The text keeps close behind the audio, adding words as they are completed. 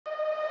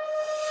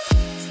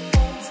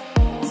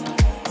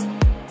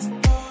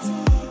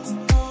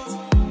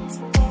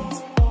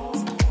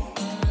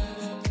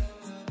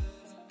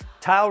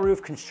Tile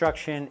roof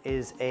construction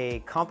is a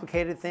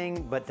complicated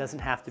thing, but doesn't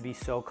have to be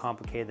so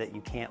complicated that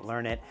you can't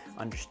learn it,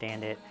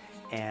 understand it,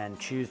 and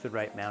choose the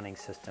right mounting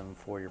system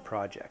for your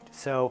project.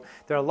 So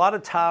there are a lot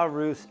of tile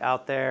roofs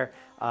out there.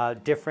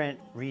 Different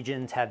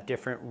regions have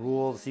different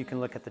rules. You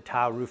can look at the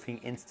Tile Roofing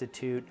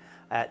Institute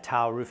at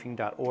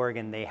tileroofing.org,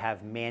 and they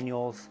have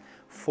manuals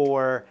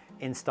for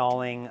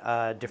installing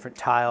different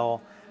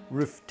tile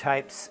roof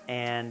types,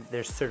 and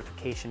there's a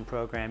certification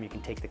program. You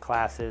can take the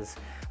classes.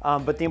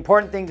 But the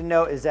important thing to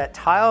note is that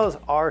tiles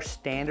are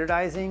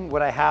standardizing.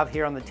 What I have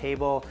here on the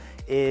table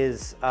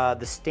is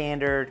the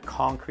standard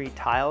concrete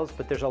tiles,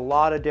 but there's a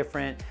lot of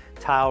different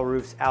tile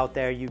roofs out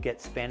there. You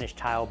get Spanish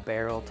tile,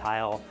 barrel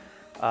tile,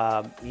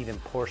 even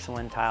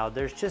porcelain tile.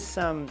 There's just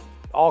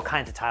all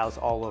kinds of tiles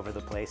all over the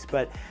place.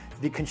 But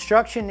the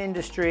construction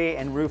industry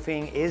and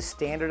roofing is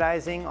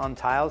standardizing on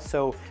tiles.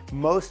 So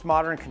most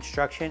modern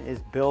construction is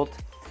built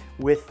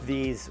with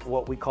these,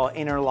 what we call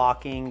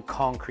interlocking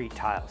concrete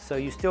tiles. So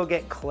you still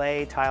get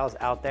clay tiles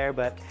out there,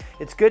 but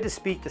it's good to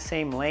speak the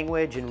same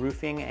language in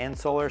roofing and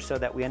solar so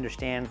that we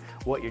understand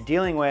what you're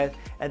dealing with,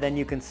 and then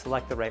you can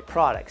select the right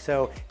product.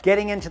 So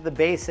getting into the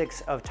basics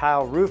of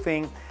tile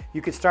roofing,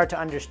 you could start to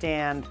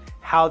understand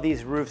how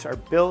these roofs are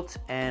built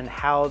and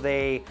how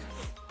the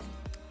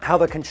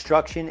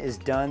construction is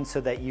done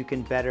so that you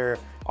can better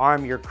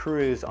arm your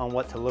crews on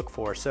what to look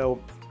for.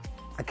 So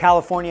a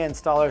California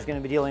installer is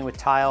going to be dealing with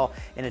tile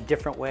in a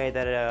different way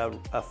that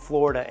a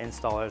Florida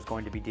installer is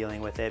going to be dealing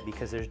with it,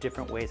 because there's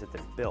different ways that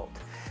they're built.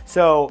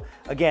 So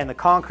again, the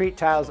concrete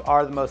tiles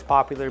are the most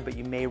popular, but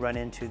you may run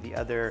into the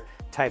other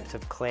types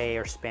of clay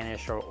or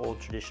Spanish or old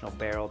traditional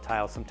barrel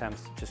tiles.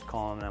 Sometimes just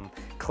calling them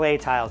clay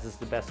tiles is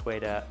the best way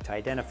to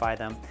identify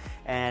them.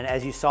 And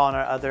as you saw in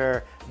our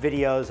other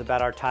videos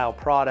about our tile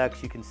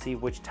products, you can see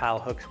which tile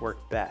hooks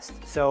work best.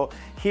 So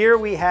here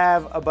we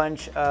have a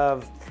bunch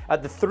of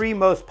the three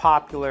most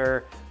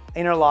popular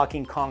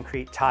interlocking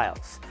concrete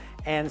tiles.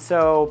 And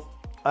so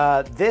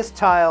this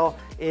tile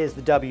is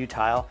the W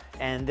tile,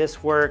 and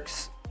this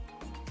works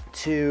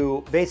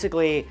to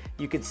basically,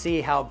 you can see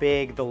how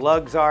big the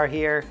lugs are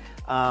here,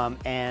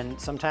 and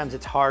sometimes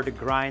it's hard to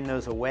grind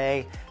those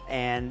away.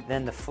 And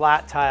then the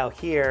flat tile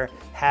here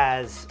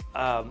has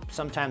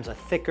sometimes a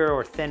thicker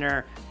or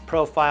thinner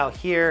profile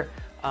here,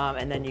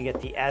 and then you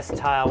get the S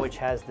tile, which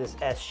has this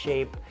S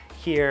shape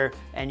here,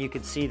 and you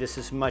can see this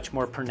is much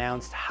more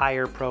pronounced,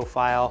 higher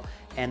profile,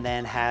 and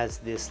then has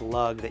this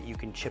lug that you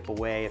can chip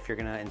away if you're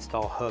going to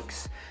install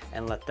hooks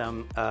and let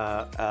them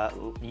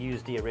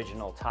use the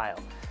original tile.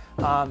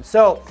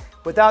 So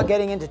without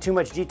getting into too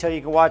much detail, you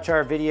can watch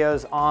our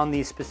videos on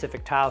these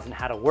specific tiles and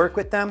how to work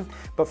with them.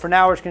 But for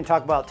now, we're just going to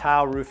talk about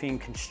tile roofing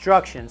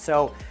construction.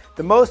 So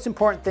the most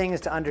important thing is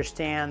to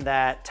understand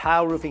that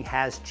tile roofing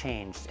has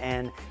changed.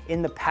 And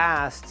in the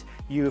past,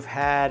 you've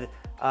had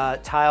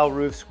tile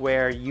roofs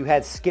where you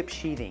had skip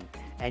sheathing,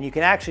 and you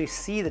can actually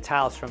see the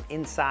tiles from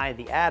inside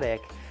the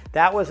attic.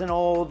 That was an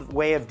old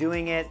way of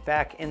doing it.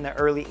 Back in the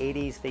early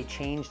 80s, they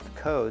changed the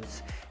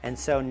codes. And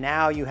so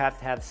now you have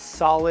to have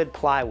solid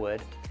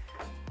plywood,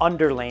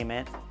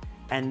 underlayment,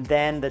 and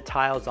then the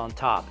tiles on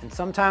top. And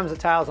sometimes the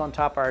tiles on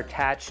top are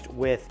attached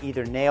with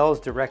either nails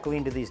directly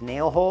into these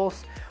nail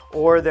holes,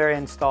 or they're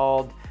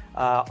installed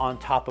on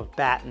top of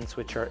battens,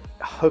 which are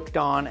hooked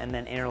on and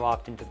then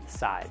interlocked into the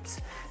sides.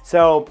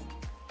 So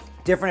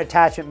different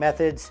attachment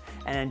methods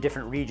and in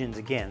different regions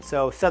again.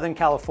 So Southern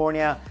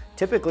California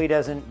typically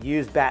doesn't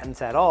use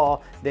battens at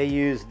all. They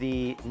use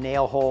the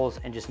nail holes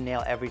and just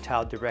nail every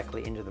tile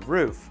directly into the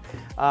roof.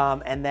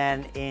 And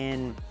then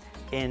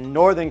in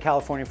Northern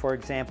California, for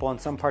example, in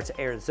some parts of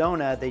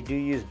Arizona, they do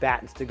use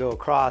battens to go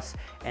across,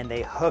 and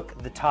they hook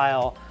the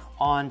tile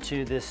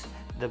onto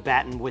the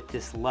batten with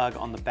this lug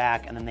on the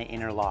back, and then they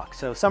interlock.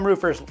 So some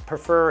roofers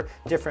prefer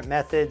different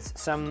methods.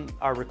 Some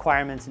are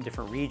requirements in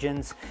different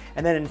regions.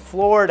 And then in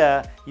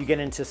Florida, you get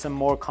into some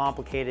more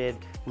complicated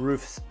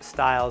roof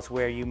styles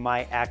where you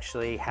might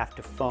actually have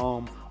to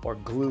foam or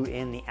glue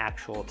in the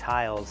actual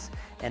tiles.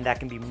 And that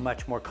can be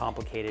much more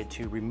complicated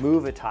to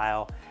remove a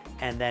tile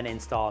and then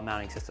install a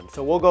mounting system.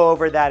 So we'll go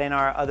over that in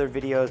our other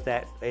videos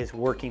that is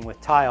working with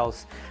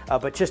tiles.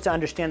 But just to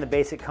understand the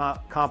basic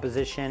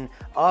composition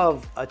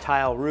of a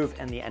tile roof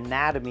and the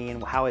anatomy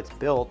and how it's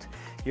built,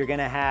 you're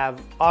gonna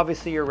have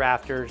obviously your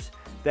rafters,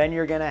 then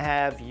you're gonna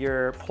have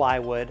your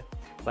plywood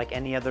like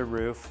any other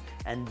roof,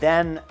 and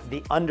then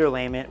the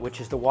underlayment,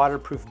 which is the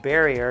waterproof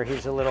barrier.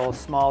 Here's a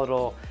small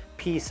little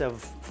piece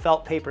of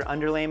felt paper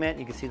underlayment.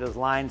 You can see those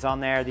lines on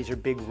there. These are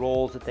big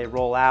rolls that they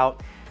roll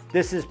out.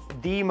 This is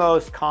the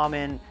most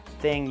common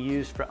thing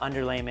used for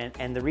underlayment,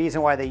 and the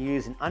reason why they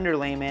use an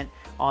underlayment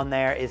on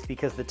there is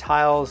because the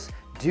tiles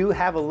do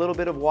have a little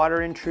bit of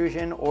water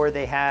intrusion, or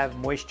they have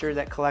moisture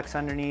that collects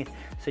underneath,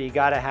 so you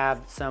got to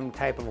have some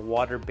type of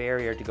water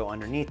barrier to go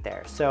underneath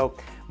there. So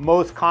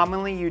most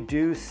commonly you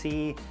do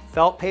see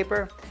felt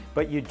paper,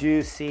 but you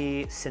do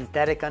see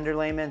synthetic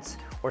underlayments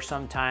or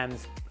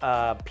sometimes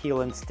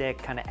peel and stick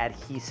kind of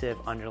adhesive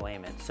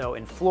underlayment. So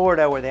in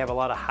Florida, where they have a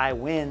lot of high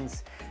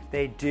winds,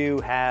 they do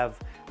have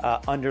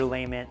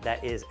underlayment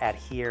that is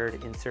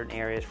adhered in certain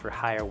areas for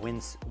higher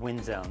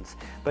wind zones.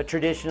 But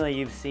traditionally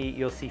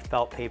you'll see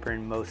felt paper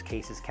in most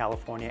cases,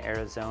 California,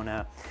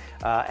 Arizona.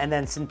 And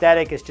then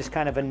synthetic is just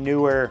kind of a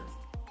newer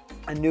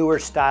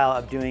style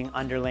of doing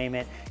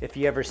underlayment. If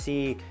you ever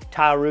see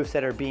tile roofs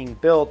that are being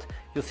built,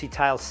 you'll see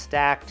tiles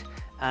stacked,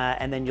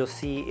 and then you'll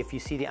see, if you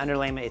see the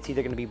underlayment, it's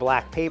either going to be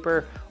black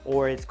paper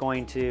or it's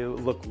going to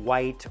look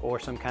white or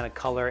some kind of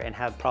color and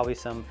have probably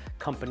some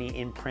company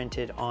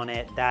imprinted on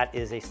it. That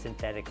is a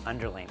synthetic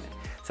underlayment.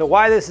 So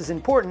why this is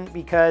important,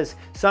 because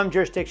some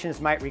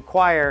jurisdictions might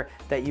require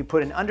that you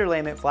put an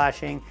underlayment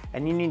flashing,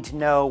 and you need to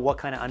know what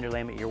kind of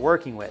underlayment you're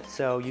working with.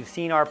 So you've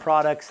seen our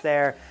products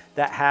there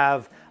that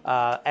have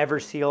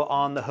EverSeal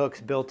on the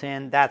hooks built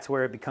in. That's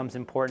where it becomes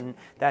important.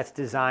 That's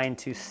designed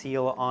to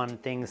seal on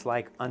things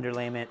like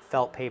underlayment,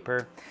 felt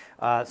paper.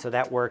 So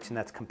that works and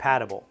that's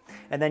compatible.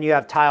 And then you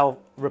have tile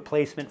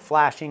replacement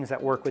flashings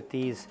that work with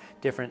these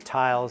different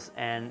tiles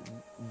and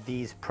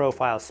these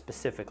profiles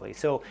specifically.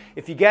 So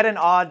if you get an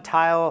odd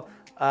tile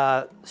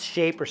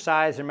shape or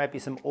size, there might be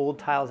some old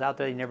tiles out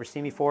there you've never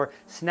seen before,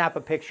 snap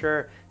a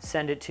picture,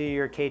 send it to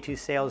your K2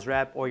 sales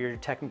rep or your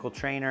technical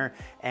trainer,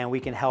 and we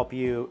can help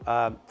you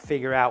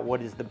figure out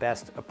what is the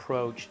best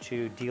approach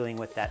to dealing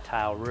with that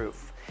tile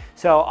roof.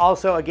 So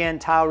also, again,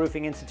 Tile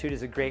Roofing Institute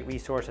is a great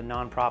resource, a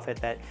nonprofit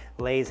that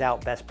lays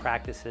out best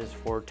practices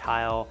for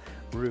tile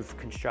roof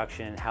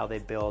construction and how they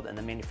build, and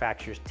the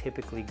manufacturers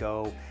typically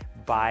go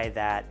by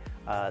that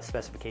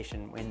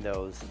specification in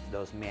those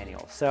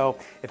manuals. So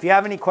if you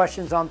have any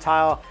questions on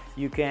tile,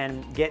 you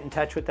can get in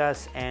touch with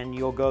us and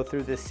you'll go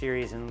through this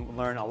series and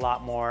learn a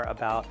lot more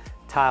about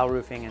tile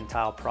roofing and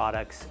tile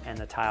products and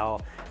the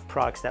tile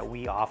products that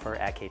we offer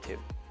at K2.